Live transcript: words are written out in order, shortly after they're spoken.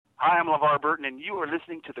Hi, I'm LeVar Burton, and you are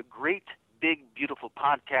listening to the Great Big Beautiful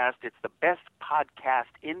Podcast. It's the best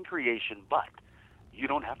podcast in creation, but you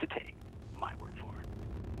don't have to take my word for it.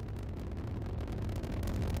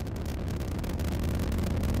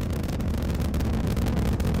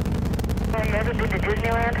 Have you ever been to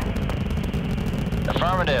Disneyland?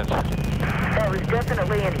 Affirmative. That was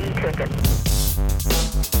definitely an e-ticket.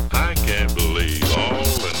 I can't believe all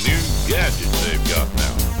the new gadgets they've got now.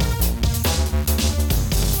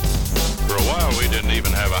 For a while, we didn't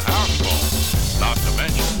even have a house phone, not to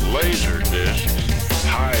mention laser discs,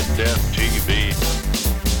 high-def TV.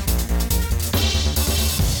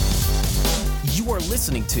 You are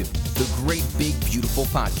listening to the Great Big Beautiful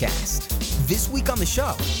Podcast. This week on the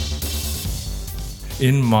show.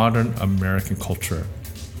 In modern American culture,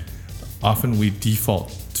 often we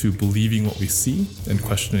default to believing what we see and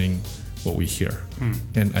questioning what we hear.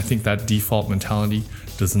 And I think that default mentality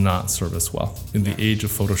does not serve us well. In the age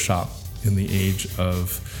of Photoshop, in the age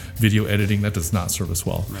of video editing, that does not serve us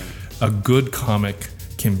well. Right. A good comic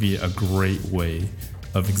can be a great way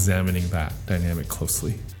of examining that dynamic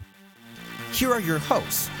closely. Here are your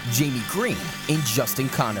hosts, Jamie Green and Justin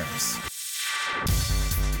Connors.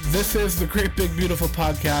 This is the Great Big Beautiful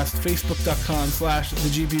Podcast, Facebook.com/the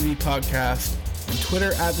GBB Podcast, and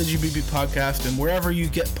Twitter @the GBB Podcast, and wherever you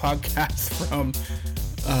get podcasts from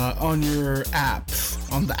on your apps,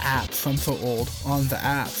 on the apps. I'm so old. On the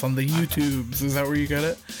apps, on the YouTubes. Is that where you get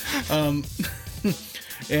it?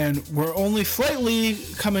 And we're only slightly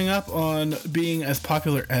coming up on being as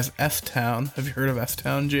popular as S-Town. Have you heard of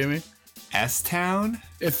S-Town, Jamie? S-Town?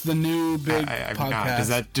 It's the new big I'm podcast.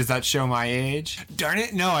 not. Does that show my age? Darn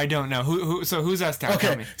it! No, I don't know. Who's S-Town?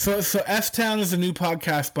 Tell Okay, me. so S-Town is a new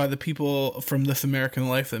podcast by the people from This American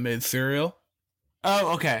Life that made Serial.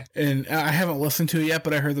 Oh, okay. And I haven't listened to it yet,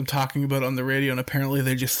 but I heard them talking about it on the radio, and apparently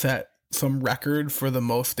they just set some record for the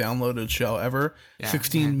most downloaded show ever. Yeah,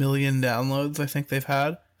 16 million downloads, I think they've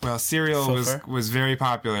had. Well, Serial was very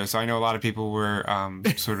popular, so I know a lot of people were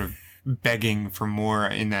sort of begging for more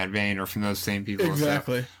in that vein, or from those same people.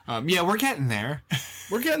 Exactly. So, yeah, we're getting there.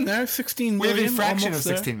 We're getting there. 16 We million. have a fraction of almost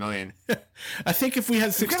there. 16 million. I think if we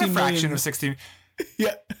had 16 We've got a million, fraction of 16.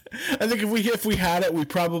 yeah, I think if we had it, we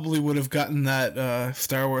probably would have gotten that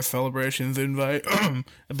Star Wars Celebrations invite.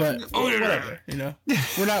 But whatever, you know,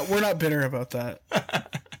 we're not bitter about that.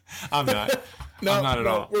 I'm not. No, I'm not at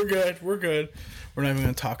all. We're good. We're not even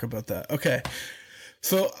going to talk about that. Okay.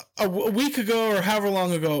 So a week ago, or however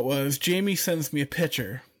long ago it was, Jamie sends me a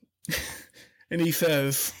picture. And he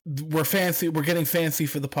says, we're getting fancy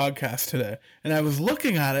for the podcast today. And I was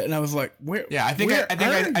looking at it and I was like, where? Yeah, I think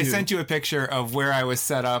I you? sent you a picture of where I was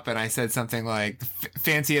set up, and I said something like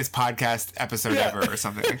fanciest podcast episode ever, or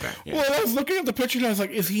something like that. Yeah. Well, I was looking at the picture and I was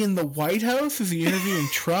like, is he in the White House? Is he interviewing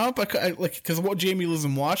Trump? Because Jamie lives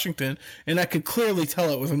in Washington, and I could clearly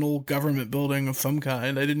tell it was an old government building of some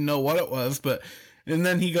kind. I didn't know what it was, and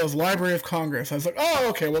then he goes, Library of Congress. I was like, oh,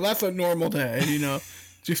 okay, well, that's a normal day, you know.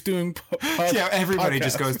 Just doing yeah, everybody podcasts.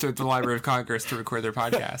 just goes to the Library of Congress to record their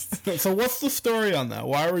podcasts. So what's the story on that?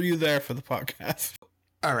 Why were you there for the podcast?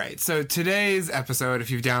 All right, so today's episode,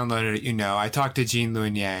 if you've downloaded it, you know, I talked to Gene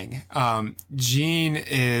Luen Yang. Gene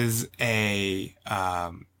is a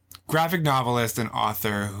graphic novelist and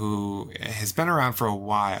author who has been around for a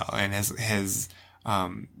while and has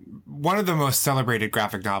one of the most celebrated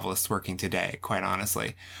graphic novelists working today, quite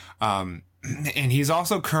honestly. And he's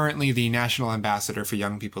also currently the National Ambassador for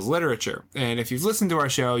Young People's Literature. And if you've listened to our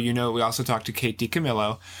show, you know we also talked to Kate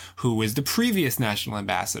DiCamillo, who was the previous National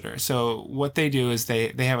Ambassador. So what they do is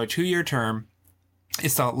they have a 2-year term.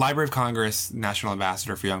 It's the Library of Congress National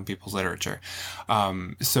Ambassador for Young People's Literature.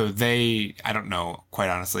 So I don't know, quite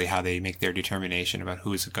honestly, how they make their determination about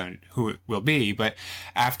who it will be. But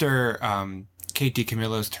after Kate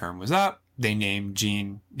DiCamillo's term was up, they named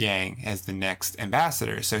Gene Yang as the next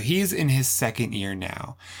ambassador. So he's in his 2nd year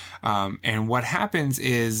now. And what happens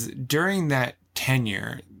is during that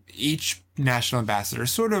tenure, each national ambassador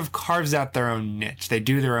sort of carves out their own niche. They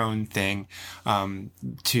do their own thing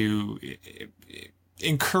to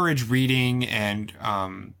encourage reading and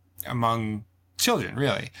among children,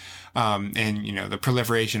 really. And, you know, the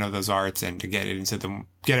proliferation of those arts and to get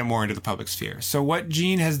it more into the public sphere. So what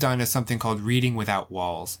Gene has done is something called Reading Without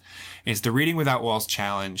Walls. It's the Reading Without Walls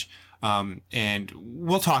Challenge. And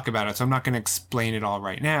we'll talk about it, so I'm not going to explain it all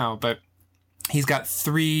right now, but he's got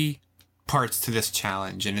 3 parts to this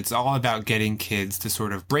challenge, and it's all about getting kids to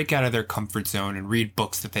sort of break out of their comfort zone and read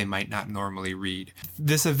books that they might not normally read.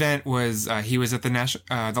 This event was, he was at the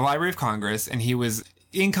Library of Congress, and he was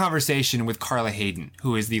in conversation with Carla Hayden,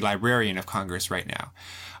 who is the Librarian of Congress right now.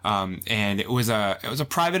 And it was a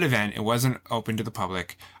private event. It wasn't open to the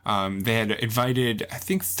public. They had invited, I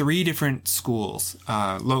think, 3 different schools,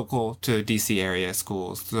 local to DC area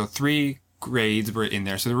schools. So 3 grades were in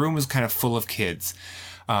there. So the room was kind of full of kids.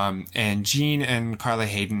 And Gene and Carla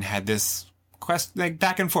Hayden had this like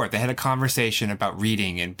back and forth. They had a conversation about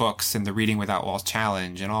reading and books and the Reading Without Walls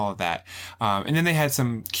challenge and all of that. And then they had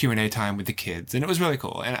some Q&A time with the kids, and it was really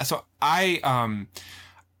cool. And so I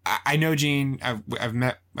know Gene. I've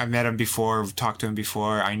met him before. I've talked to him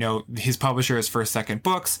before. I know his publisher is First Second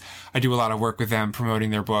Books. I do a lot of work with them promoting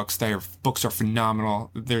their books. Their books are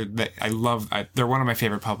phenomenal. They're one of my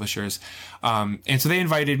favorite publishers. And so they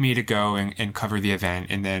invited me to go and cover the event.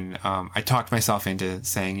 And then I talked myself into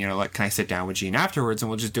saying, can I sit down with Gene afterwards and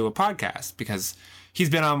we'll just do a podcast, because he's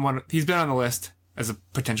been on the list as a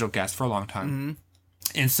potential guest for a long time. Mm-hmm.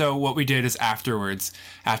 And so what we did is afterwards,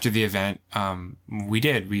 after the event,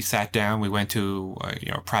 we sat down, we went to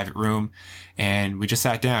a private room, and we just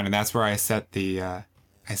sat down, and that's where I sent the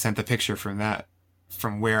picture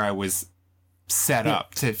from where I was set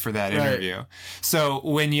up for that interview. Right. So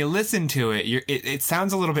when you listen to it, it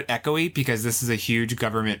sounds a little bit echoey, because this is a huge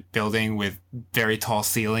government building with very tall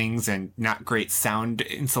ceilings and not great sound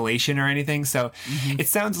insulation or anything. So it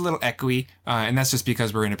sounds a little echoey, and that's just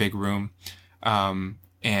because we're in a big room. It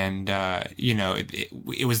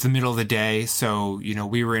was the middle of the day. So,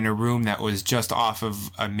 we were in a room that was just off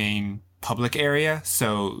of a main public area.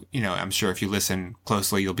 So, I'm sure if you listen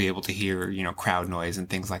closely, you'll be able to hear, crowd noise and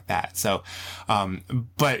things like that. So,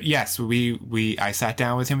 but yes, I sat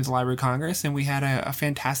down with him at the Library of Congress, and we had a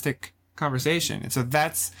fantastic conversation. And so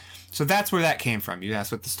that's where that came from. You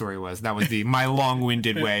asked what the story was. That was my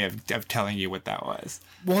long-winded way of telling you what that was.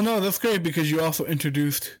 Well, no, that's great, because you also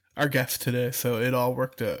introduced our guest today, so it all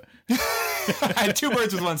worked out. I had 2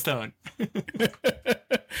 birds with one stone.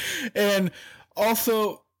 And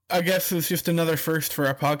also, I guess it's just another first for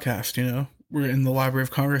our podcast. We're in the Library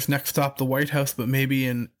of Congress, next stop the White House, but maybe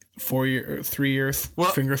in 3 years,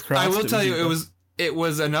 well, fingers crossed. I will tell you, it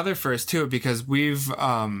was another first too, because we've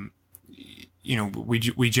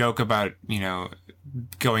we joke about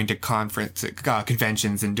going to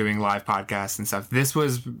conventions and doing live podcasts and stuff. This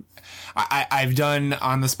was, I've done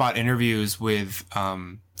on the spot interviews with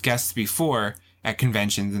guests before at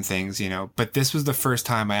conventions and things, but this was the first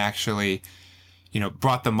time I actually,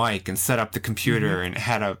 brought the mic and set up the computer and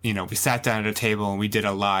had we sat down at a table and we did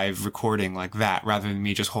a live recording like that, rather than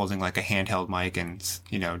me just holding like a handheld mic and,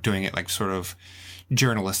 doing it like sort of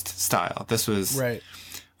journalist style. This was right.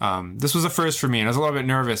 This was a first for me, and I was a little bit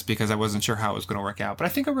nervous because I wasn't sure how it was going to work out, but I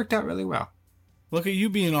think it worked out really well. Look at you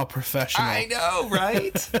being all professional. I know,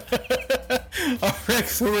 right? All right,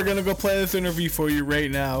 so we're going to go play this interview for you right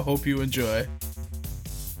now. Hope you enjoy.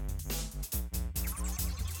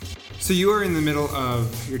 So you are in the middle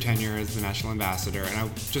of your tenure as the National Ambassador, and I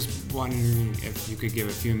just wondering if you could give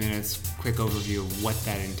a few minutes, quick overview of what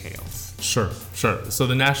that entails. Sure. So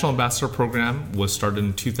the National Ambassador Program was started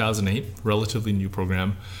in 2008, relatively new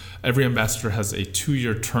program. Every ambassador has a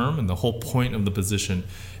 2-year term, and the whole point of the position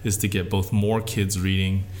is to get both more kids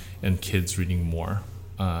reading and kids reading more.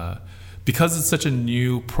 Because it's such a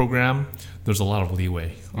new program, there's a lot of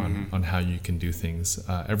leeway on how you can do things.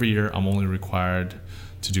 Every year, I'm only required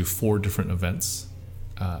to do 4 different events.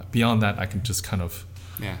 Beyond that, I can just kind of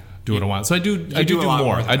do what I want. So I do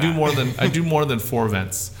more. I do more than 4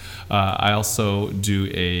 events. I also do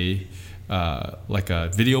a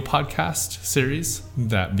video podcast series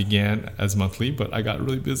that began as monthly, but I got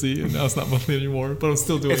really busy and now it's not monthly anymore, but I'm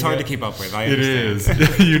still doing it. It's hard to keep up with. I understand.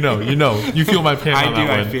 It is. You feel my pain on that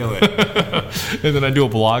one. I feel it. And then I do a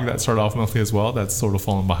blog that started off monthly as well. That's sort of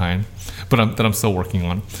fallen behind, but I'm still working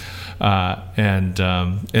on. And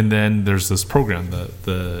then there's this program,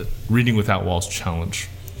 the Reading Without Walls Challenge,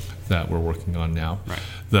 that we're working on now. Right.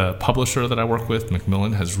 The publisher that I work with,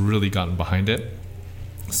 Macmillan, has really gotten behind it.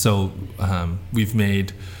 So we've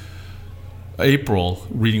made April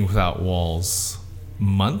Reading Without Walls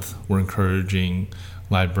month. We're encouraging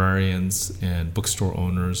librarians and bookstore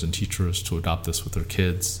owners and teachers to adopt this with their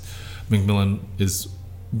kids. Macmillan is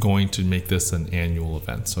going to make this an annual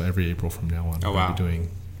event. So every April from now on, we're going to be doing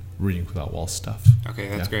Reading Without Walls stuff. Okay,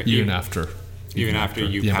 that's great. Even after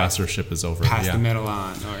you the ambassadorship is over. Pass the medal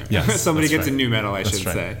on. Or somebody gets a new medal, I should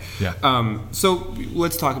say. Yeah. So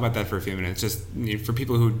let's talk about that for a few minutes. Just for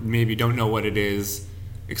people who maybe don't know what it is,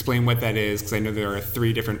 explain what that is, because I know there are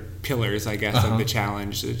 3 different pillars, I guess, of the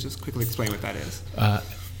challenge. So just quickly explain what that is.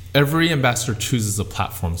 Every ambassador chooses a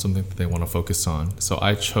platform, something that they want to focus on. So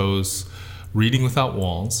I chose Reading Without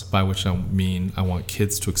Walls, by which I mean I want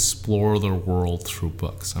kids to explore their world through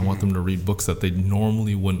books. I want them to read books that they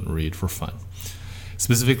normally wouldn't read for fun.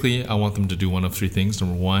 Specifically, I want them to do one of three things.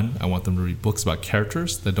 Number one, I want them to read books about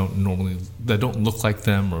characters that don't look like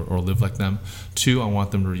them or live like them. Two, I want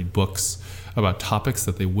them to read books about topics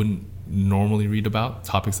that they wouldn't normally read about,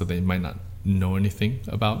 topics that they might not know anything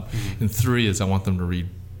about. And three is I want them to read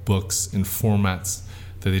books in formats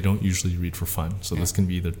that they don't usually read for fun. So this can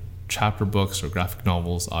be either chapter books or graphic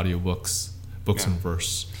novels, audiobooks, books in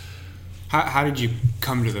verse. How did you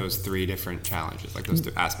come to those three different challenges, like those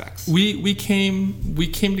two aspects? We came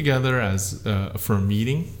together as for a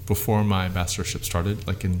meeting before my ambassadorship started,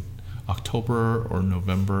 like in October or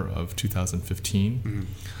November of 2015,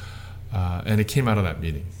 and it came out of that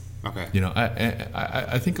meeting. Okay. You know,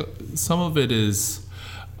 I think some of it is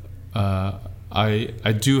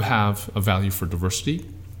I do have a value for diversity,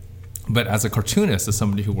 but as a cartoonist, as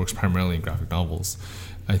somebody who works primarily in graphic novels,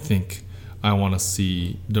 I think I want to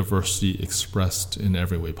see diversity expressed in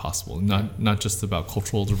every way possible. Not just about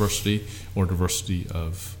cultural diversity or diversity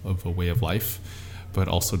of a way of life, but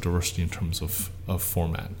also diversity in terms of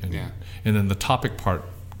format. And then the topic part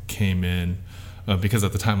came in because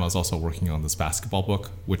at the time I was also working on this basketball book,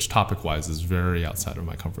 which topic-wise is very outside of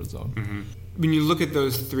my comfort zone. When you look at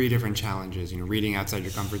those three different challenges, you know, reading outside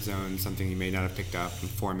your comfort zone, something you may not have picked up, and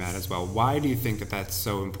format as well, why do you think that that's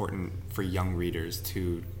so important for young readers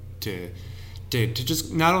to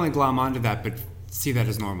just not only glom onto that, but see that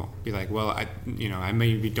as normal? Be like, well, I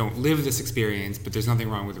maybe don't live this experience, but there's nothing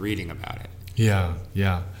wrong with reading about it. Yeah.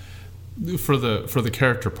 For the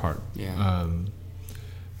character part,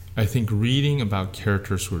 I think reading about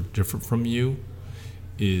characters who are different from you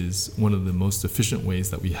is one of the most efficient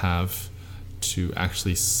ways that we have to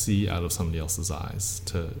actually see out of somebody else's eyes,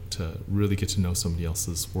 to really get to know somebody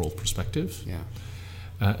else's world perspective.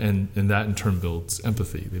 And that in turn builds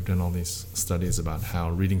empathy. They've done all these studies about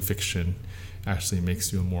how reading fiction actually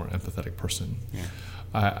makes you a more empathetic person.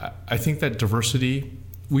 I think that diversity,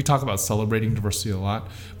 we talk about celebrating diversity a lot,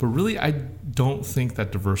 but really I don't think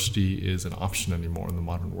that diversity is an option anymore in the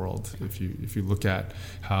modern world. If you look at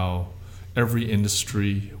how every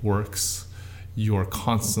industry works, you are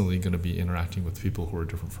constantly going to be interacting with people who are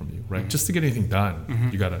different from you, right? Just to get anything done,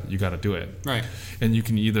 you gotta do it, right? And you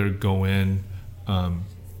can either go in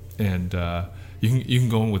and you can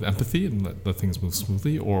go in with empathy and let things move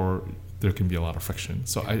smoothly, or there can be a lot of friction.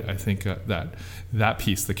 So I think that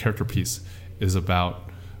piece, the character piece, is about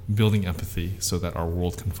building empathy so that our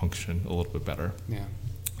world can function a little bit better.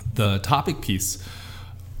 The topic piece,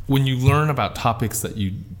 when you learn about topics that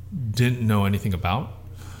you didn't know anything about,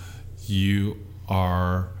 you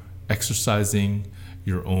are exercising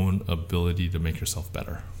your own ability to make yourself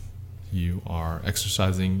better. You are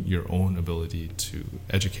exercising your own ability to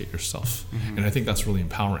educate yourself. And I think that's really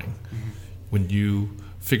empowering. When you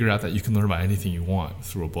figure out that you can learn about anything you want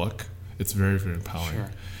through a book, it's very, very empowering.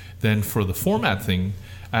 Then for the format thing,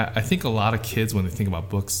 I think a lot of kids, when they think about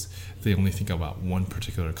books, they only think about one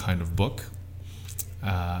particular kind of book.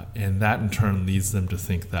 And that in turn leads them to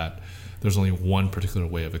think that there's only one particular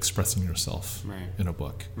way of expressing yourself in a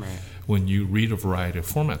book. When you read a variety of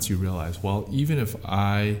formats, you realize, well, even if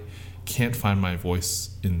I can't find my voice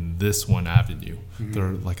in this one avenue, there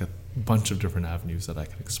are like a bunch of different avenues that I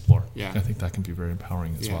can explore. I think that can be very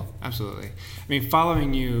empowering as well. Absolutely. I mean,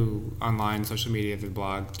 following you online, social media, the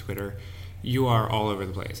blog, Twitter, you are all over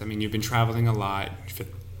the place. I mean, you've been traveling a lot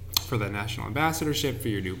for the national ambassadorship, for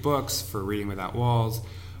your new books, for Reading Without Walls.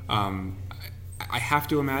 I have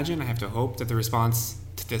to imagine, I have to hope that the response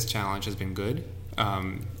to this challenge has been good.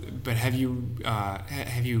 But have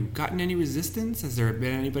you gotten any resistance? Has there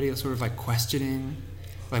been anybody sort of like questioning,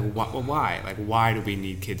 like why? Like, why do we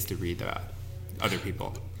need kids to read about other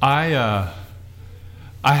people? I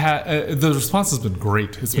had the response has been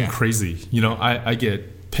great. It's been crazy. You know, I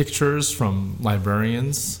get pictures from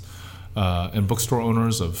librarians and bookstore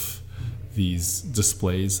owners of these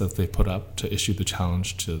displays that they put up to issue the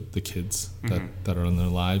challenge to the kids that are in their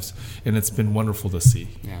lives, and it's been wonderful to see.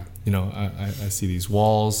 You know, I see these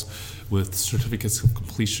walls with certificates of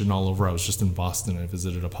completion all over. I was just in Boston. I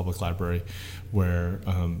visited a public library where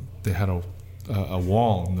they had a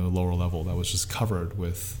wall in the lower level that was just covered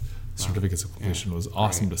with certificates of completion. It was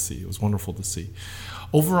awesome to see. It was wonderful to see.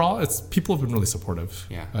 Overall, people have been really supportive.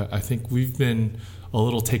 I think we've been a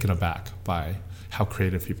little taken aback by how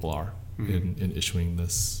creative people are in issuing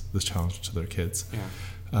this challenge to their kids.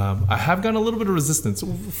 I have gotten a little bit of resistance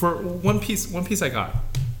for one piece I got,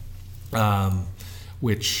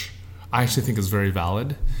 which I actually think is very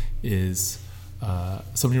valid, is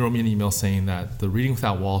somebody wrote me an email saying that the Reading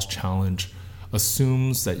Without Walls challenge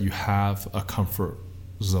assumes that you have a comfort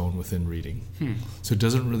zone within reading. So it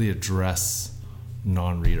doesn't really address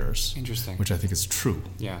non-readers. Interesting. Which I think is true.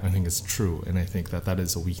 Yeah. I think it's true, and I think that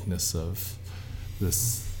is a weakness of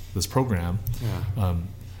this program. Yeah.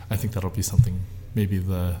 I think that'll be something maybe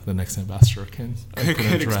the next ambassador can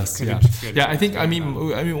address. I think I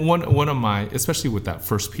mean one of my, especially with that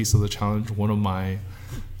first piece of the challenge, one of my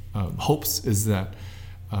hopes is that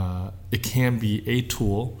it can be a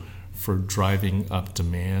tool for driving up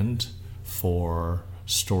demand for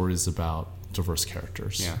stories about diverse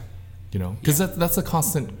characters. Yeah. You know, because that's a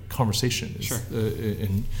constant conversation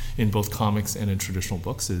in both comics and in traditional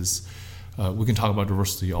books. Is we can talk about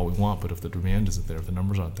diversity all we want, but if the demand isn't there, if the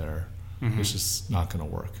numbers aren't there, it's just not going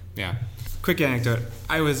to work. Yeah. Quick anecdote.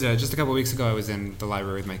 I was just a couple of weeks ago, I was in the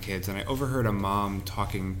library with my kids, and I overheard a mom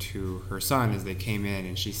talking to her son as they came in,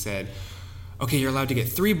 and she said, okay, you're allowed to get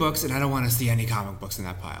 3 books, and I don't want to see any comic books in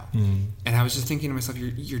that pile. And I was just thinking to myself,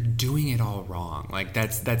 you're doing it all wrong. Like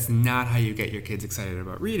that's not how you get your kids excited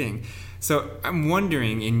about reading. So I'm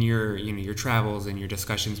wondering, in your your travels and your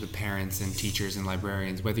discussions with parents and teachers and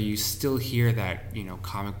librarians, whether you still hear that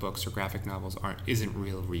comic books or graphic novels isn't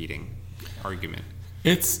real reading argument.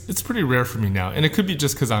 It's pretty rare for me now, and it could be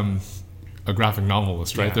just because I'm a graphic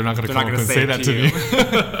novelist, right? Yeah. They're not going to come up and say that to me.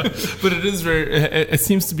 But it is very. It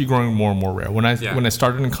seems to be growing more and more rare. When I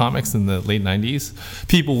started in comics in the late '90s,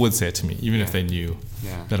 people would say it to me, even if they knew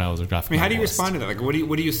that I was a graphic novelist. How do you respond to that? Like,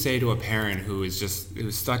 what do you say to a parent who's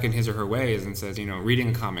stuck in his or her ways and says, reading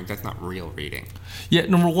a comic, that's not real reading? Yeah,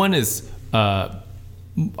 number one is I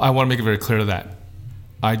want to make it very clear that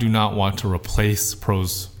I do not want to replace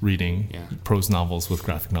prose reading, prose novels with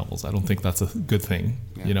graphic novels. I don't think that's a good thing.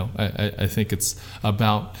 Yeah. I think it's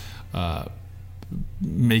about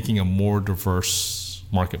making a more diverse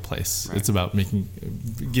marketplace. Right. It's about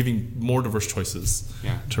giving more diverse choices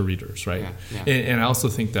to readers, right? And I also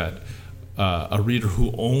think that a reader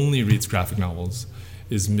who only reads graphic novels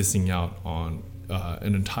is missing out on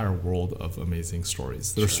an entire world of amazing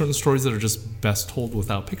stories. There are certain stories that are just best told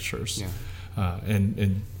without pictures. Yeah.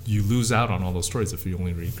 And you lose out on all those stories if you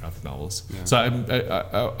only read graphic novels. Yeah. So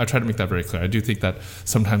I try to make that very clear. I do think that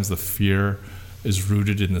sometimes the fear is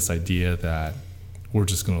rooted in this idea that we're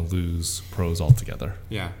just going to lose prose altogether.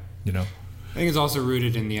 Yeah. I think it's also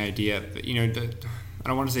rooted in the idea that, I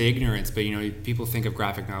don't want to say ignorance, but people think of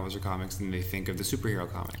graphic novels or comics and they think of the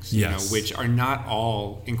superhero comics, which are not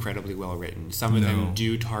all incredibly well written. Some of them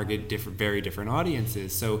do target very different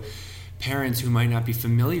audiences. So parents who might not be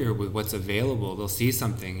familiar with what's available, they'll see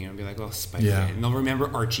something, be like, oh, Spider-Man. And they'll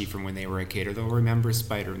remember Archie from when they were a kid, or they'll remember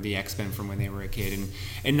the X-Men from when they were a kid,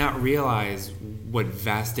 and not realize what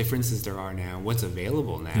vast differences there are now, what's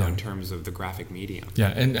available now in terms of the graphic medium.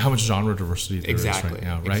 Yeah, and how much genre diversity there is right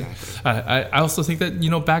now, right? Exactly. I also think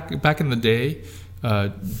that, back in the day,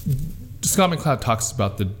 Scott McCloud talks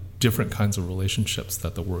about the different kinds of relationships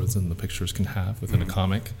that the words and the pictures can have within a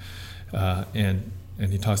comic,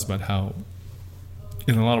 and he talks about how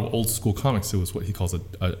in a lot of old school comics, it was what he calls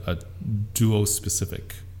a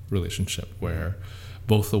duo-specific relationship, where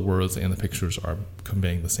both the words and the pictures are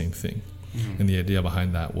conveying the same thing. And the idea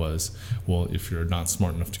behind that was, well, if you're not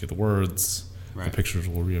smart enough to get the words, the pictures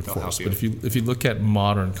will reinforce. But if you look at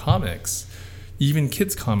modern comics, even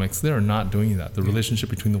kids' comics, they are not doing that. The relationship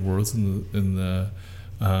between the words and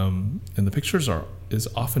the pictures is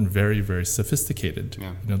often very, very sophisticated.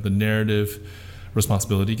 The narrative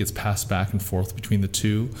responsibility gets passed back and forth between the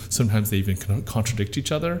two. Sometimes they even contradict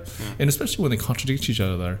each other. And especially when they contradict each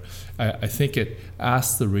other, I think it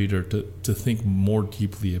asks the reader to think more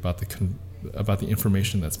deeply about the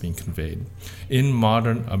information that's being conveyed. In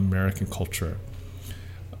modern American culture,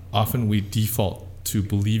 often we default to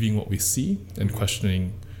believing what we see and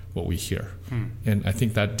questioning what we hear. And I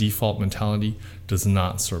think that default mentality does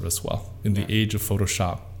not serve us well. In the age of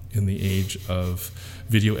Photoshop, in the age of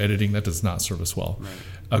video editing, that does not serve us well. Right.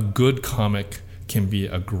 A good comic can be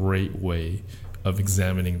a great way of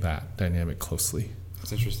examining that dynamic closely.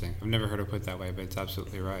 That's interesting. I've never heard it put that way, but it's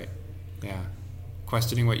absolutely right. Yeah.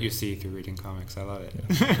 Questioning what you see through reading comics. I love it.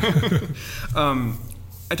 Yeah.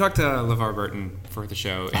 I talked to LeVar Burton for the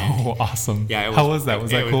show. And awesome. Yeah. How was that?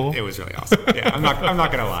 Was that cool? It was really awesome. Yeah. I'm not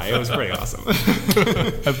going to lie. It was pretty awesome.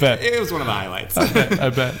 I bet. It was one of the highlights. I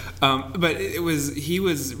bet. But he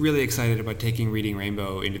was really excited about taking Reading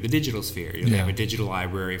Rainbow into the digital sphere. They have a digital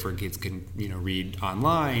library where kids can, read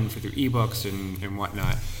online through ebooks and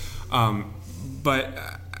whatnot. But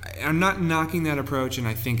I'm not knocking that approach, and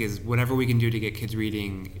I think is whatever we can do to get kids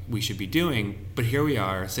reading, we should be doing. But here we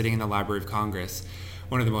are, sitting in the Library of Congress,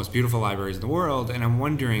 one of the most beautiful libraries in the world, and I'm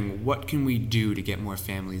wondering, what can we do to get more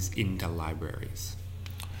families into libraries?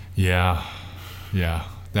 Yeah.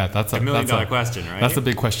 That's a $1 million question, right? That's a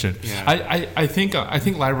big question. Yeah. I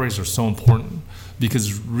think libraries are so important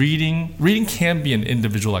because reading can be an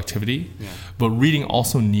individual activity, but reading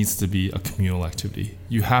also needs to be a communal activity.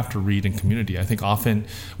 You have to read in community. I think often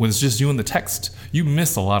when it's just you and the text, you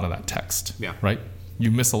miss a lot of that text, right?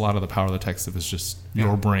 You miss a lot of the power of the text if it's just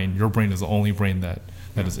your brain. Your brain is the only brain that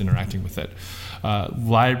is interacting with it.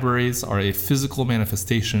 Libraries are a physical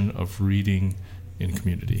manifestation of reading in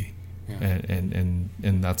community,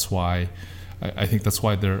 and that's why I think that's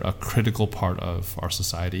why they're a critical part of our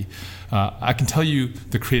society. I can tell you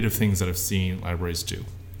the creative things that I've seen libraries do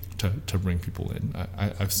to bring people in.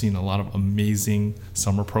 I've seen a lot of amazing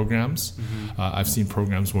summer programs. I've seen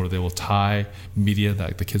programs where they will tie media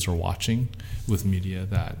that the kids are watching with media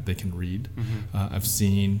that they can read. I've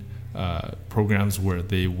seen programs where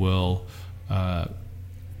they will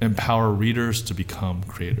empower readers to become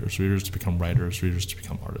creators, readers to become writers, readers to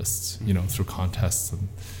become artists, through contests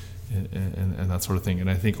and that sort of thing. And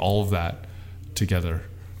I think all of that together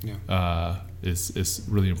is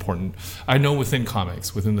really important. I know within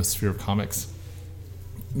the sphere of comics,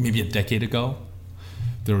 maybe a decade ago,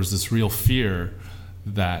 there was this real fear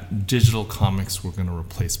that digital comics were going to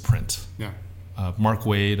replace print. Mark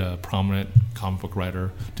Waid, a prominent comic book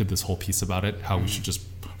writer, did this whole piece about it, how we should just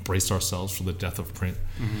brace ourselves for the death of print.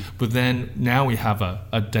 But then now we have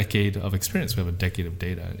a decade of experience. We have a decade of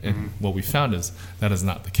data. And what we found is that is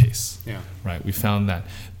not the case. Right? We found that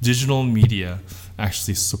digital media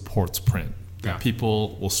actually supports print.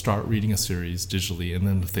 People will start reading a series digitally, and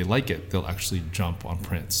then if they like it, they'll actually jump on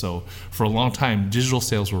print. So for a long time, digital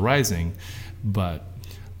sales were rising, but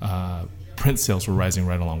print sales were rising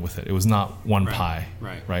right along with it. It was not one pie,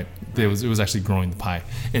 right? It was actually growing the pie.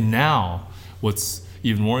 And now what's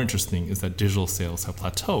even more interesting is that digital sales have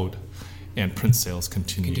plateaued and print sales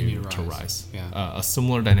continue to rise. A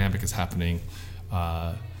similar dynamic is happening.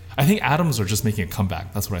 I think atoms are just making a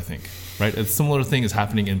comeback. That's what I think, right? A similar thing is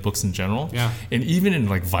happening in books in general, and even in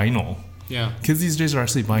like vinyl. Kids these days are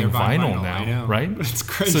actually buying vinyl now, right? It's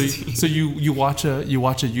crazy. So you watch a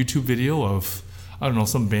YouTube video of, I don't know,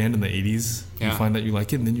 some band in the 80s. You find that you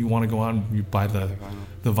like it, and then you want to go out and you buy the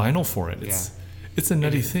vinyl for it. It's a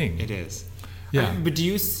nutty thing. It is. But do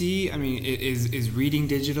you see, is reading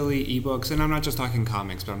digitally ebooks, and I'm not just talking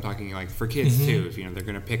comics, but I'm talking like for kids too, if they're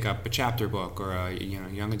going to pick up a chapter book or a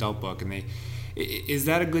young adult book, and is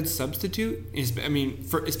that a good substitute?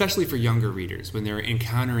 Especially for younger readers when they're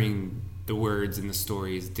encountering the words and the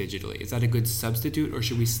stories digitally, is that a good substitute, or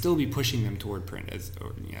should we still be pushing them toward print as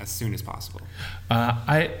soon as possible?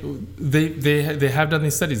 They have done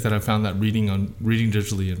these studies that have found that reading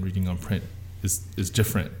digitally and reading on print is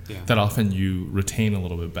different. That often you retain a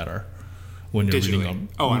little bit better when you're reading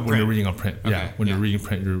on when you're reading on print. When you're reading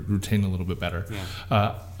print, you retain a little bit better.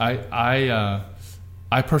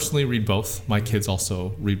 I personally read both. My kids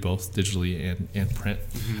also read both digitally and print.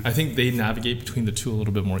 I think they navigate between the two a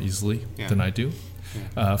little bit more easily than I do.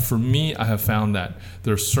 For me, I have found that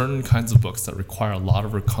there are certain kinds of books that require a lot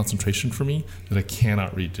of concentration for me that I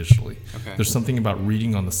cannot read digitally. There's something about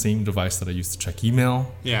reading on the same device that I use to check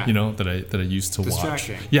email, that I used to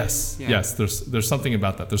watch. Yes. There's something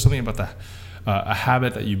about that. There's something about a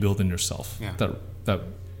habit that you build in yourself that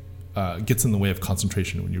gets in the way of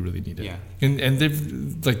concentration when you really need it. And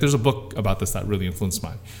there's a book about this that really influenced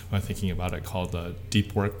my thinking about it called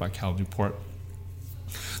Deep Work by Cal Newport.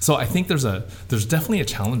 So I think there's definitely a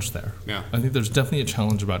challenge there. I think there's definitely a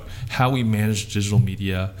challenge about how we manage digital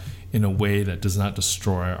media in a way that does not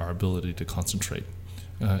destroy our ability to concentrate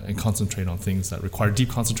and concentrate on things that require deep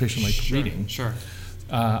concentration, like reading.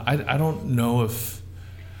 I don't know if,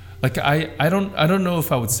 I don't know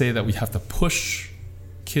if I would say that we have to push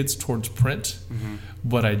kids towards print,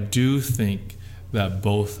 but I do think that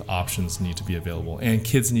both options need to be available, and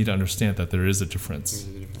kids need to understand that there is a difference.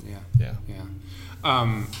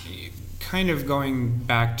 Kind of going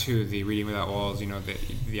back to the reading without walls,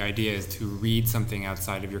 the idea is to read something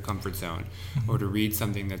outside of your comfort zone, or to read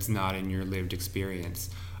something that's not in your lived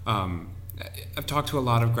experience. I've talked to a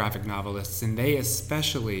lot of graphic novelists, and they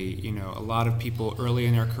especially, a lot of people early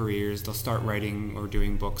in their careers, they'll start writing or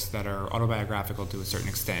doing books that are autobiographical to a certain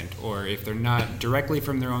extent, or if they're not directly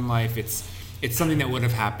from their own life, it's something that would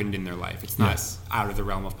have happened in their life. It's not out of the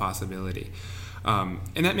realm of possibility.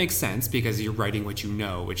 And that makes sense because you're writing what you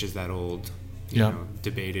know, which is that old,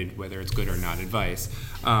 debated whether it's good or not advice.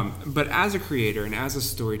 But as a creator and as a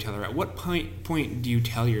storyteller, at what point do you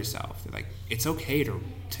tell yourself that, it's okay to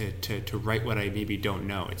write what I maybe don't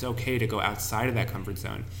know? It's okay to go outside of that comfort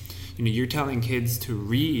zone. You're telling kids to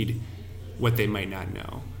read what they might not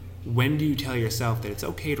know. When do you tell yourself that it's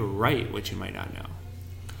okay to write what you might not know?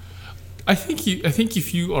 I think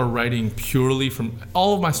if you are writing purely from,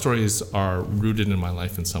 all of my stories are rooted in my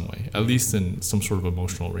life in some way, at least in some sort of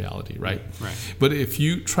emotional reality, right? Right. But if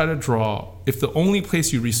you try to draw, if the only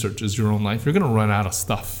place you research is your own life, you're going to run out of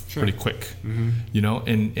stuff pretty quick, you know.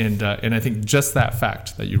 And I think just that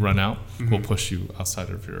fact that you run out will push you outside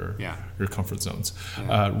of your comfort zones.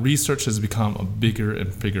 Research has become a bigger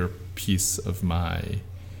and bigger piece of my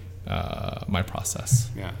my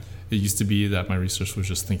process. Yeah. It used to be that my research was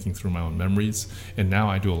just thinking through my own memories, and now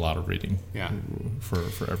I do a lot of reading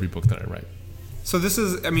for every book that I write. So this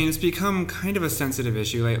is, I mean, it's become kind of a sensitive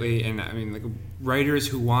issue lately, and I mean, like, writers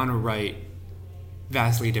who want to write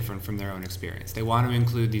vastly different from their own experience. They want to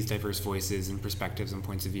include these diverse voices and perspectives and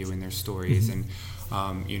points of view in their stories, and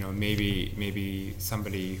you know, maybe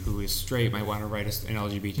somebody who is straight might want to write an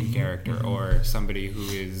LGBT character, or somebody who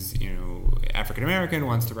is, you know, African American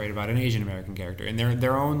wants to write about an Asian American character. In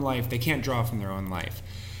their own life, they can't draw from their own life.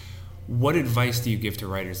 What advice do you give to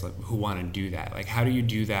writers who want to do that? Like, how do you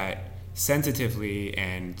do that sensitively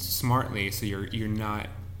and smartly so you're not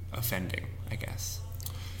offending, I guess?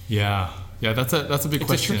 Yeah, that's a big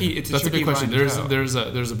question. It's a big question. There's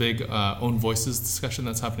a big own voices discussion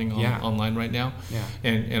that's happening online right now,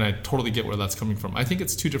 and I totally get where that's coming from. I think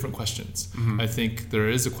it's two different questions. I think there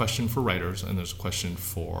is a question for writers and there's a question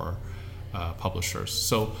for publishers.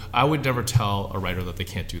 So I would never tell a writer that they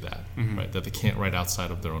can't do that, right? That they can't write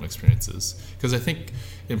outside of their own experiences, because I think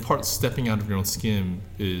in part stepping out of your own skin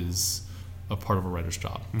is a part of a writer's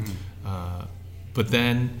job. But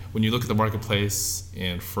then when you look at the marketplace,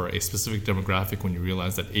 and for a specific demographic, when you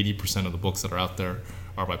realize that 80% of the books that are out there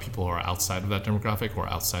are by people who are outside of that demographic or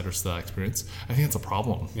outsiders to that experience, I think that's a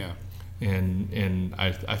problem. Yeah. And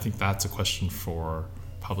I think that's a question for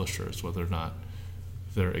publishers, whether or not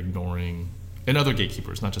they're ignoring, and other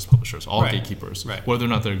gatekeepers, not just publishers, all gatekeepers, whether or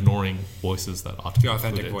not they're ignoring voices that ought to be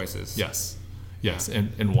authentic included. voices. Yes,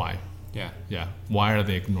 and why? Yeah. Why are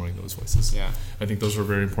they ignoring those voices? Yeah. I think those are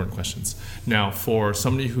very important questions. Now, for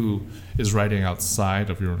somebody who is writing outside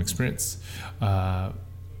of your own experience,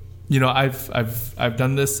 you know, I've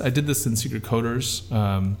done this. I did this in Secret Coders.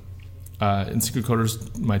 In Secret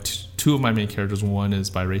Coders, my two of my main characters, one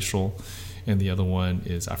is biracial, and the other one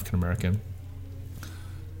is African American.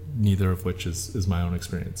 Neither of which is my own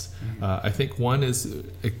experience. I think one is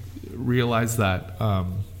realize that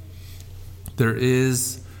there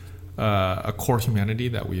is a core humanity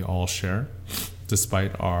that we all share,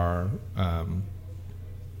 despite the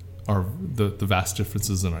vast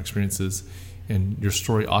differences in our experiences. And your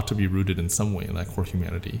story ought to be rooted in some way in that core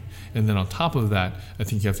humanity. And then on top of that, I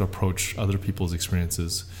think you have to approach other people's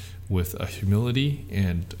experiences with a humility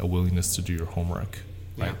and a willingness to do your homework.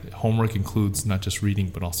 Right? Homework includes not just reading,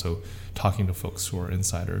 but also talking to folks who are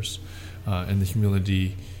insiders. And the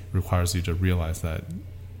humility requires you to realize that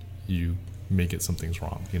you may get some things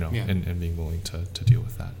wrong, you know, and being willing to deal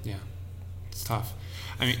with that. Yeah, it's tough.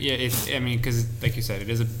 I mean, because like you said, it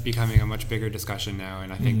is becoming a much bigger discussion now,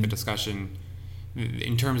 and I think the discussion,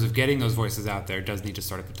 in terms of getting those voices out there, does need to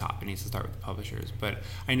start at the top. It needs to start with the publishers. But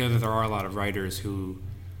I know that there are a lot of writers who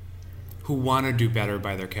want to do better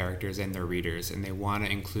by their characters and their readers, and they want to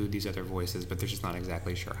include these other voices, but they're just not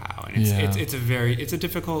exactly sure how. And it's a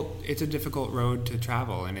difficult road to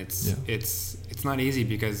travel, and it's not easy,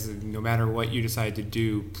 because no matter what you decide to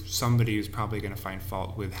do, somebody is probably going to find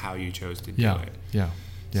fault with how you chose to do it. Yeah,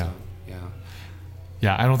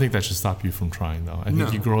 I don't think that should stop you from trying, though. I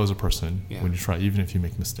think you grow as a person when you try, even if you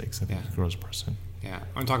make mistakes. I think you grow as a person. Yeah,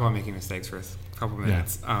 I want to talk about making mistakes for a couple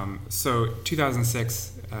minutes. So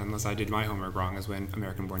 2006, unless I did my homework wrong, is when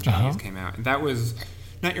American Born Chinese came out. And that was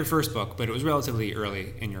not your first book, but it was relatively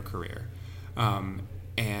early in your career.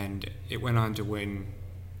 And it went on to win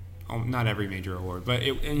not every major award, but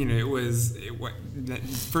it was the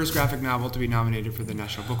first graphic novel to be nominated for the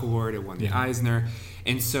National Book Award. It won the Eisner.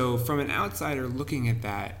 And so from an outsider looking at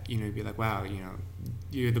that, you'd be like, wow,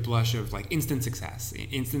 you're the blush of like instant success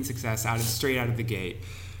straight out of the gate.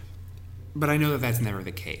 But I know that that's never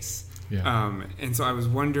the case. And so I was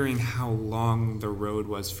wondering how long the road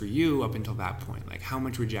was for you up until that point. Like, how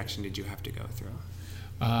much rejection did you have to go through?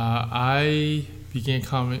 I began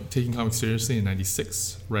taking comics seriously in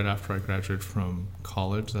 '96, right after I graduated from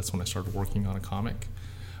college. That's when I started working on a comic.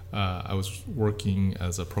 I was working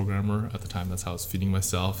as a programmer at the time. That's how I was feeding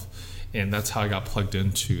myself. And that's how I got plugged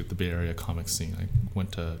into the Bay Area comic scene. I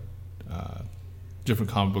went to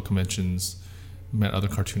different comic book conventions, met other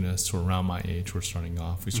cartoonists who were around my age who were starting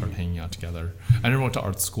off. We started hanging out together. I never went to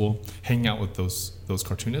art school. Hanging out with those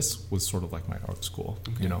cartoonists was sort of like my art school,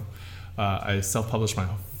 I self-published my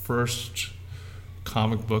first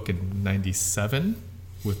comic book in '97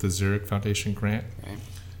 with the Zurich Foundation grant.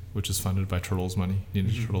 which is funded by Turtles money,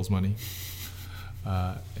 Ninja Turtles money.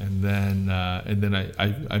 And then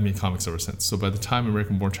I made comics ever since. So by the time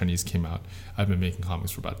American Born Chinese came out, I've been making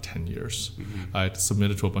comics for about 10 years. I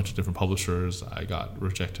submitted to a bunch of different publishers. I got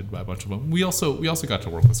rejected by a bunch of them. We also got to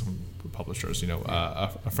work with some publishers.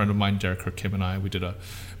 A friend of mine, Derek Kirk Kim, and we did a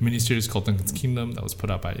miniseries called Duncan's Kingdom that was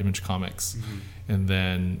put out by Image Comics. And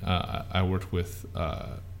then I worked with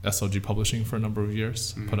SLG Publishing for a number of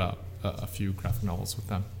years, put out a few graphic novels with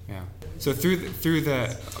them. Yeah. So through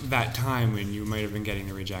that time when you might have been getting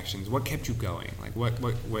the rejections, what kept you going? Like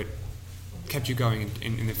what kept you going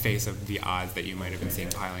in the face of the odds that you might have been seeing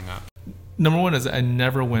piling up? Number one is I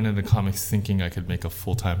never went into comics thinking I could make a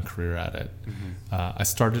full-time career at it. I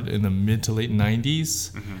started in the mid to late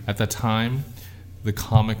 90s. At that time, the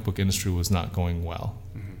comic book industry was not going well.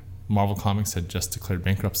 Marvel Comics had just declared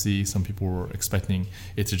bankruptcy. Some people were expecting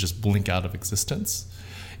it to just blink out of existence.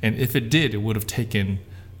 And if it did, it would have taken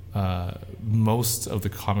most of the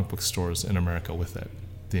comic book stores in America with it.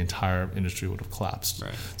 The entire industry would have collapsed.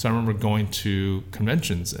 Right. So I remember going to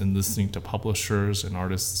conventions and listening to publishers and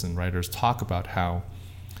artists and writers talk about how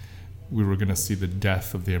we were going to see the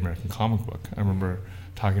death of the American comic book. I remember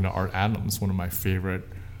talking to Art Adams, one of my favorite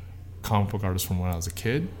comic book artists from when I was a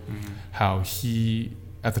kid, how he,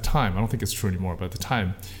 at the time, I don't think it's true anymore, but at the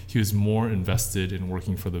time, he was more invested in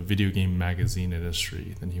working for the video game magazine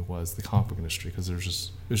industry than he was the comic book industry, because it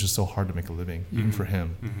was just so hard to make a living, even for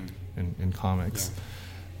him in comics. Yeah.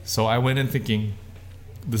 So I went in thinking,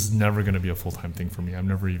 this is never going to be a full-time thing for me. I'm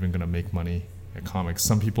never even going to make money at comics.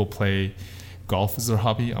 Some people play golf as their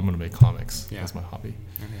hobby. I'm going to make comics as my hobby.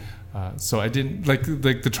 So I didn't like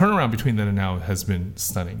the turnaround between then and now has been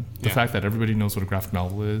stunning. The fact that everybody knows what a graphic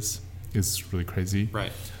novel is really crazy.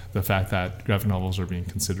 Right. The fact that graphic novels are being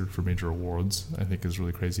considered for major awards, I think, is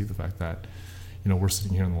really crazy. The fact that we're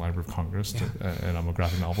sitting here in the Library of Congress and I'm a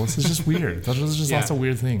graphic novelist. It's just weird. There's just lots of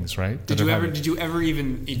weird things, right? Did you ever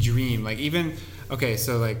even dream, like, even, okay,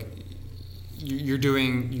 so like you're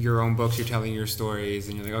doing your own books, you're telling your stories,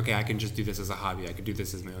 and you're like, okay, I can just do this as a hobby. I could do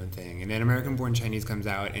this as my own thing. And then American Born Chinese comes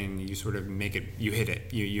out and you sort of make it, you hit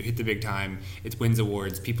it. You hit the big time. It wins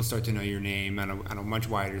awards. People start to know your name on a much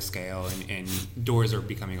wider scale, and doors are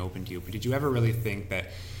becoming open to you. But did you ever really think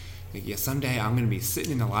that, like, someday I'm going to be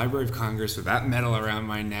sitting in the Library of Congress with that medal around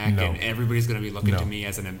my neck, and everybody's going to be looking to me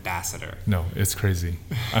as an ambassador? No, it's crazy.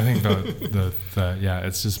 I think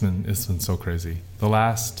it's been so crazy. The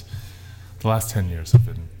last 10 years have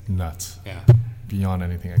been nuts. Yeah. Beyond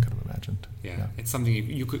anything I could have imagined. Yeah. It's something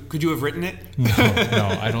you could you have written it? No,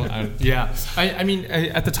 I don't. I mean,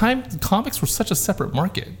 at the time, comics were such a separate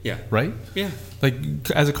market. Yeah. Right? Yeah. Like,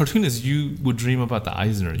 as a cartoonist, you would dream about the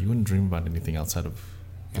Eisner. You wouldn't dream about anything outside of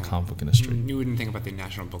the comic book industry. You wouldn't think about the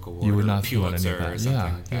National Book Award. You would not think about any of that. Or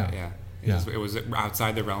something like that. It was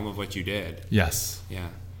outside the realm of what you did. Yes. Yeah.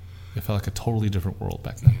 It felt like a totally different world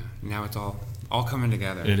back then. Yeah. Now it's all coming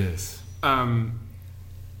together. It is.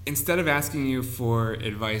 Instead of asking you for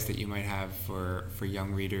advice that you might have for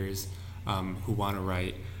young readers who want to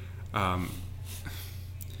write,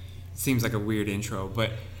 seems like a weird intro,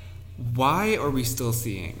 but why are we still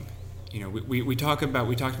seeing? We talked a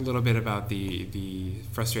little bit about the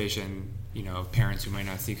frustration, of parents who might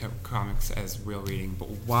not see comics as real reading, but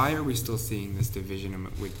why are we still seeing this division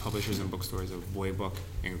with publishers and bookstores of boy book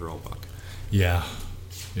and girl book? Yeah.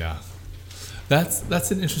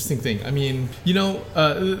 That's an interesting thing. I mean,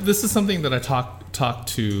 this is something that I talk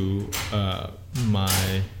to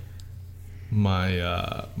my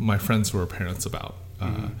friends who are parents about.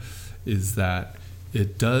 Is that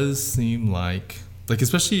it does seem like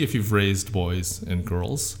especially if you've raised boys and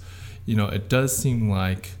girls, it does seem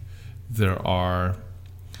like there are,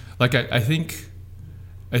 like, I think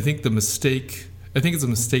it's a mistake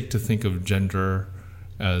to think of gender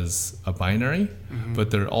as a binary,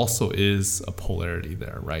 but there also is a polarity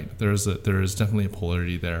there, right? There is definitely a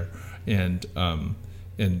polarity there, and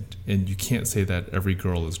you can't say that every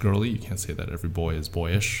girl is girly. You can't say that every boy is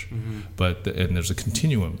boyish, but there's a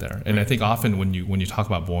continuum there. And I think often when you talk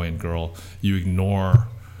about boy and girl, you ignore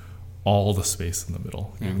all the space in the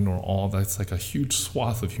middle. You ignore all that's like a huge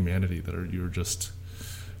swath of humanity that you're just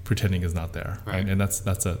pretending is not there, right? And that's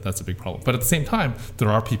a big problem. But at the same time, there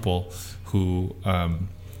are people who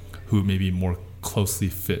maybe more closely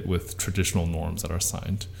fit with traditional norms that are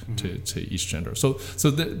assigned to each gender.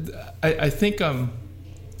 I think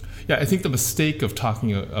I think the mistake of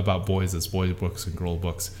talking about boys as boy books and girl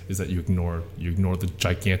books is that you ignore the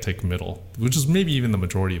gigantic middle, which is maybe even the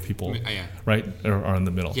majority of people, right, are in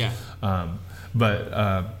the middle. Yeah.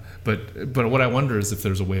 But what I wonder is if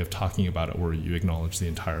there's a way of talking about it where you acknowledge the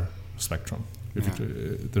entire spectrum.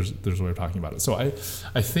 There's a way of talking about it. So I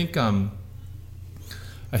think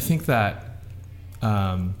that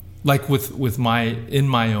like with in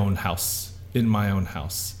my own house,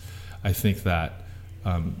 I think that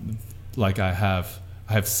like I have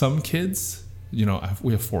some kids. We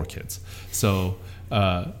have 4 kids. So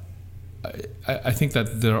I think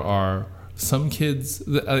that there are some kids.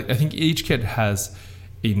 I think each kid has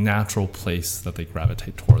a natural place that they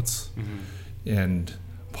gravitate towards, and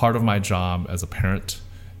part of my job as a parent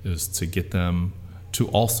is to get them to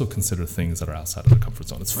also consider things that are outside of their comfort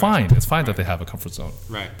zone. It's fine. It's fine that they have a comfort zone.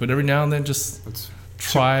 Right. But every now and then, just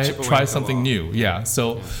try something new. Yeah.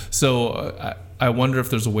 So I wonder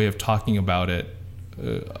if there's a way of talking about it,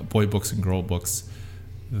 boy books and girl books,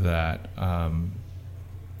 that.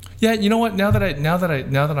 Yeah, you know what? Now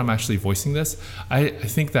that I'm actually voicing this, I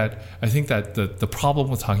think that the problem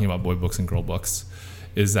with talking about boy books and girl books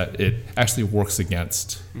is that it actually works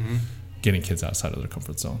against getting kids outside of their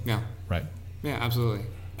comfort zone. Yeah. Right. Yeah, absolutely.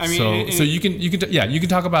 I mean, so you can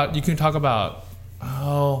talk about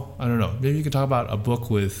I don't know, maybe you could talk about a book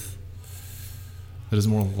that is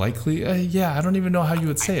more likely. I don't even know how you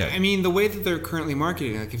would say it. I mean, the way that they're currently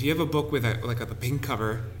marketing, like if you have a book with a pink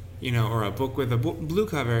cover, or a book with a blue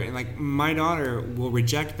cover, and like my daughter will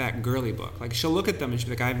reject that girly book. Like she'll look at them and she'll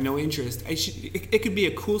be like, I have no interest. It could be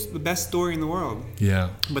the best story in the world. Yeah.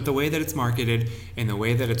 But the way that it's marketed and the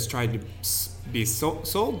way that it's tried to be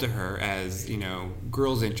sold to her as,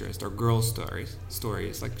 girls' interest or girls'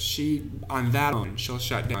 stories, like on that own, she'll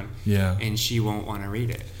shut down. Yeah. And she won't want to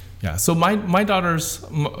read it. Yeah. So my daughters,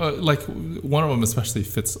 like one of them especially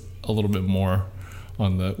fits a little bit more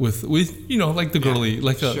on the with like the girly,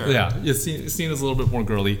 it's seen as a little bit more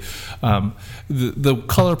girly. The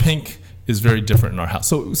color pink is very different in our house.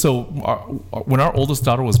 So when our oldest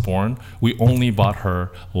daughter was born, we only bought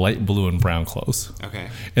her light blue and brown clothes. Okay.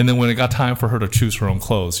 And then when it got time for her to choose her own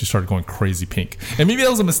clothes, she started going crazy pink. And maybe that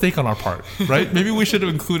was a mistake on our part, right? Maybe we should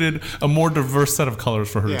have included a more diverse set of colors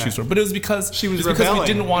for her to choose from. But it was because she was rebelling. Because we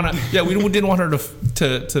didn't want to. we didn't want her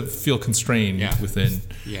to feel constrained within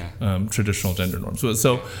traditional gender norms.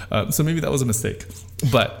 So maybe that was a mistake.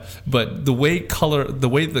 But the way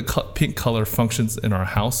the pink color functions in our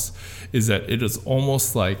house is that it is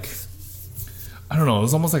almost like, I don't know,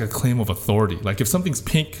 it's almost like a claim of authority. Like if something's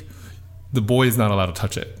pink, the boy is not allowed to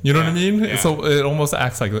touch it. You know what I mean? Yeah. So it almost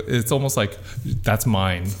acts like, it's almost like, that's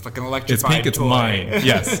mine. It's like an electrified It's pink, it's toy. Mine.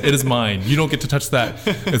 Yes, it is mine. You don't get to touch that.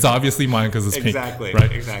 It's obviously mine because it's pink.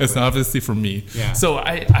 Right? Exactly. It's obviously for me. Yeah. So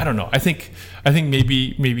I don't know. I think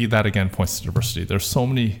maybe that again points to diversity. There's so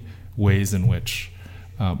many ways in which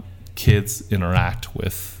kids interact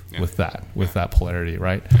with that polarity,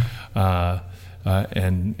 right? And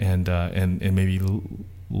maybe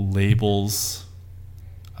labels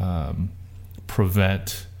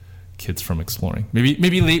prevent kids from exploring. Maybe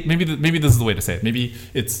this is the way to say it. Maybe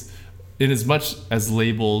it's in as much as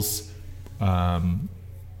labels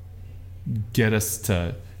get us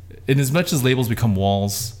to, in as much as labels become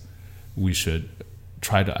walls, we should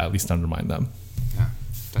try to at least undermine them. Yeah,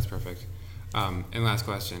 that's perfect. And last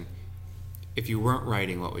question. If you weren't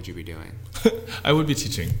writing, what would you be doing? I would be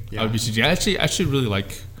teaching. Yeah. I would be teaching. I really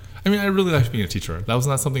like being a teacher. That was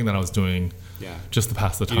not something that I was doing just to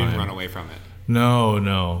pass the time. You didn't run away from it? No,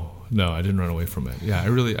 I didn't run away from it. Yeah, I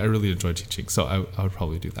really enjoyed teaching. So I would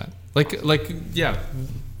probably do that.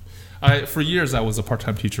 For years, I was a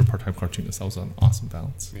part-time teacher, part-time cartoonist. That was an awesome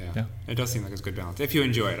balance. Yeah. It does seem like it's a good balance. If you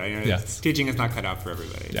enjoy it. I know teaching is not cut out for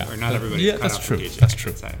everybody. Yeah. Or not everybody is cut out for teaching. That's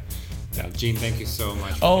true. Yeah. Gene, thank you so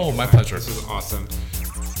much. Oh, my pleasure. This was awesome.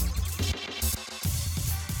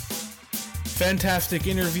 Fantastic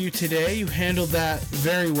interview today. You handled that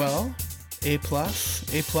very well. A+. Hey, just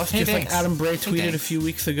thanks. Like Adam Bray tweeted a few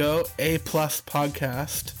weeks ago, A+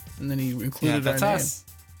 podcast, and then he included our name. Us.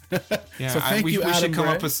 So thank you, Adam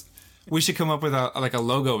Bray. We should come up with a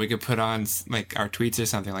logo we could put on like our tweets or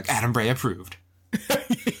something, like Adam Bray approved.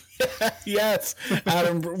 Yes,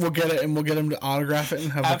 Adam, we'll get it, and we'll get him to autograph it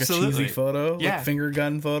and have like a cheesy photo, like finger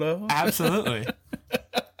gun photo. Absolutely,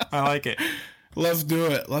 I like it. Let's do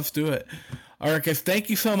it. All right, guys, thank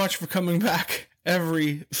you so much for coming back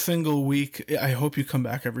every single week. I hope you come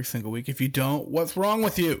back every single week. If you don't, what's wrong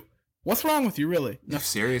with you? What's wrong with you, really? No,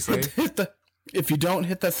 seriously. If you don't,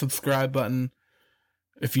 hit that subscribe button.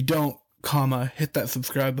 If you don't, hit that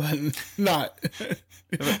subscribe button. Not.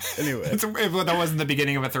 Anyway. That wasn't the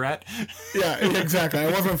beginning of a threat? Yeah, exactly.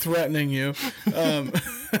 I wasn't threatening you. And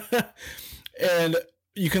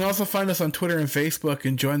you can also find us on Twitter and Facebook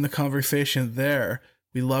and join the conversation there.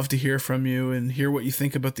 We love to hear from you and hear what you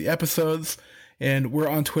think about the episodes. And we're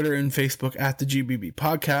on Twitter and Facebook at the GBB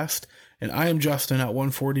Podcast. And I am Justin at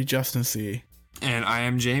 140 Justin C. And I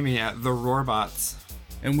am Jamie at the Roarbots.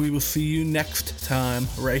 And we will see you next time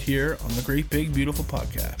right here on the Great Big Beautiful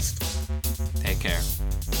Podcast. Take care.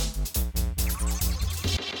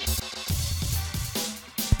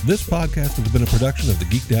 This podcast has been a production of the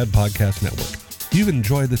Geek Dad Podcast Network. If you've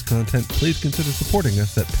enjoyed this content, please consider supporting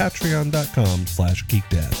us at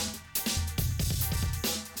patreon.com/geekdad.